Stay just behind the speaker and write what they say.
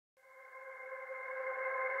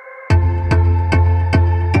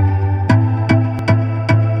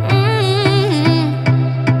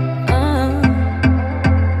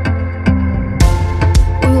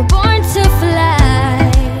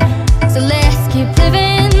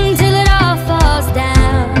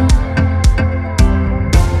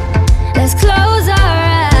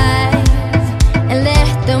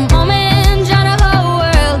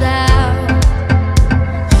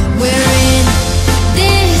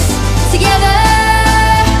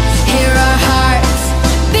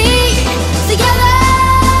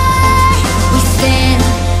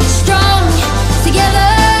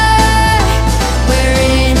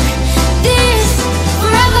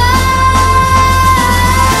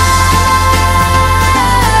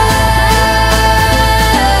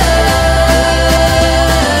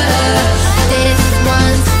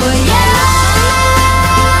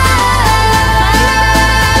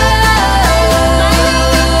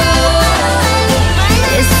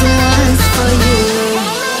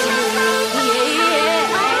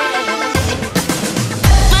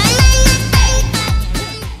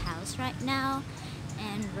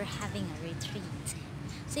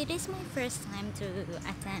is my first time to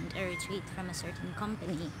attend a retreat from a certain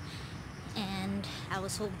company, and I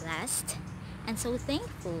was so blessed and so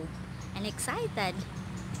thankful and excited,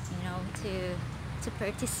 to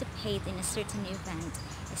participate in a certain event,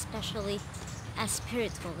 especially a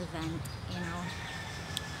spiritual event.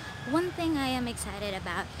 One thing I am excited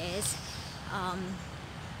about is on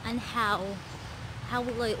how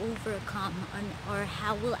will I overcome, or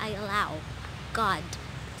how will I allow God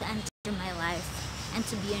to enter my life and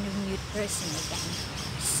to be a renewed person again.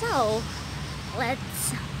 So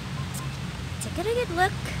let's take a good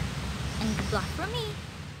look, and good luck for me.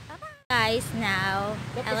 Bye bye guys. Now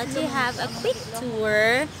I'll let you have a quick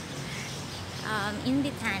tour in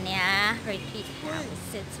Betania retreat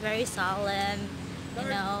house. It's very solemn,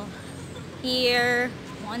 here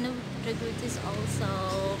one of the group is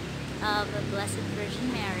also of the Blessed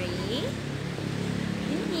Virgin Mary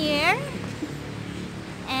in here,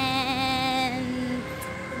 and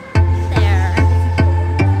there.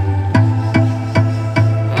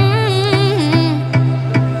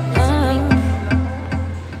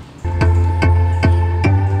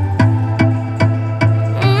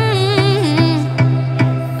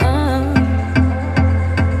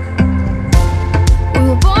 We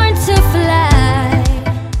were born to fly.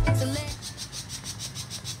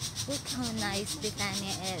 Look how nice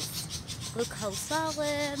Betania is. Look how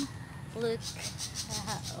solemn. Look,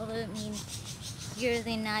 hear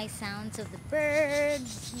the nice sounds of the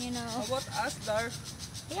birds, How about us, Dar?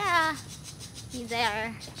 Yeah, he's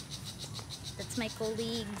there. That's my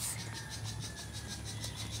colleagues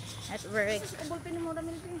at work.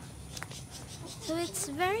 So it's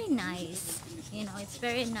very nice, it's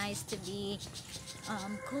very nice to be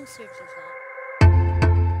closer to God.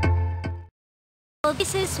 Well,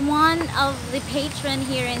 this is one of the patron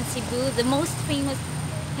here in Cebu, the most famous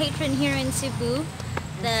patron here in Cebu,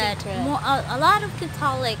 that a lot of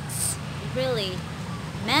Catholics, really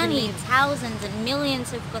many thousands and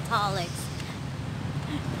millions of Catholics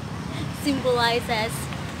symbolizes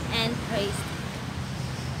and praise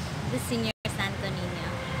the Senior Santo Niño.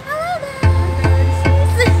 Hello guys!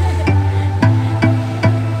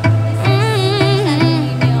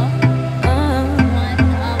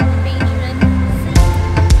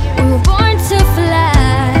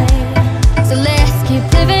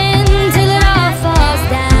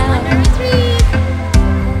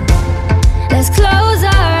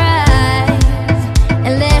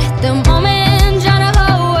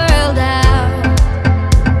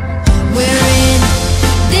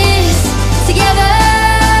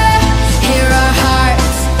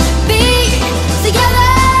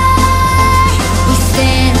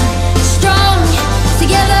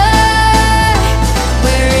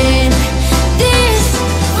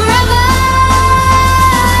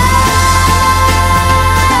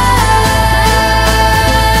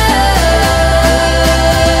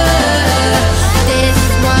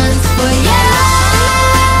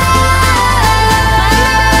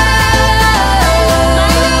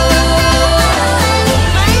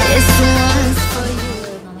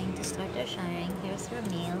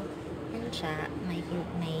 My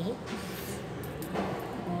groupmate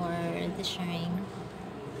for the sharing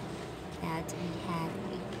that we had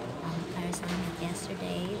our assignment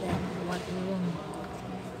yesterday, then what room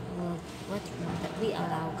that we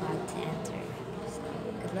allow God to enter. So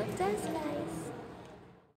good luck to us guys.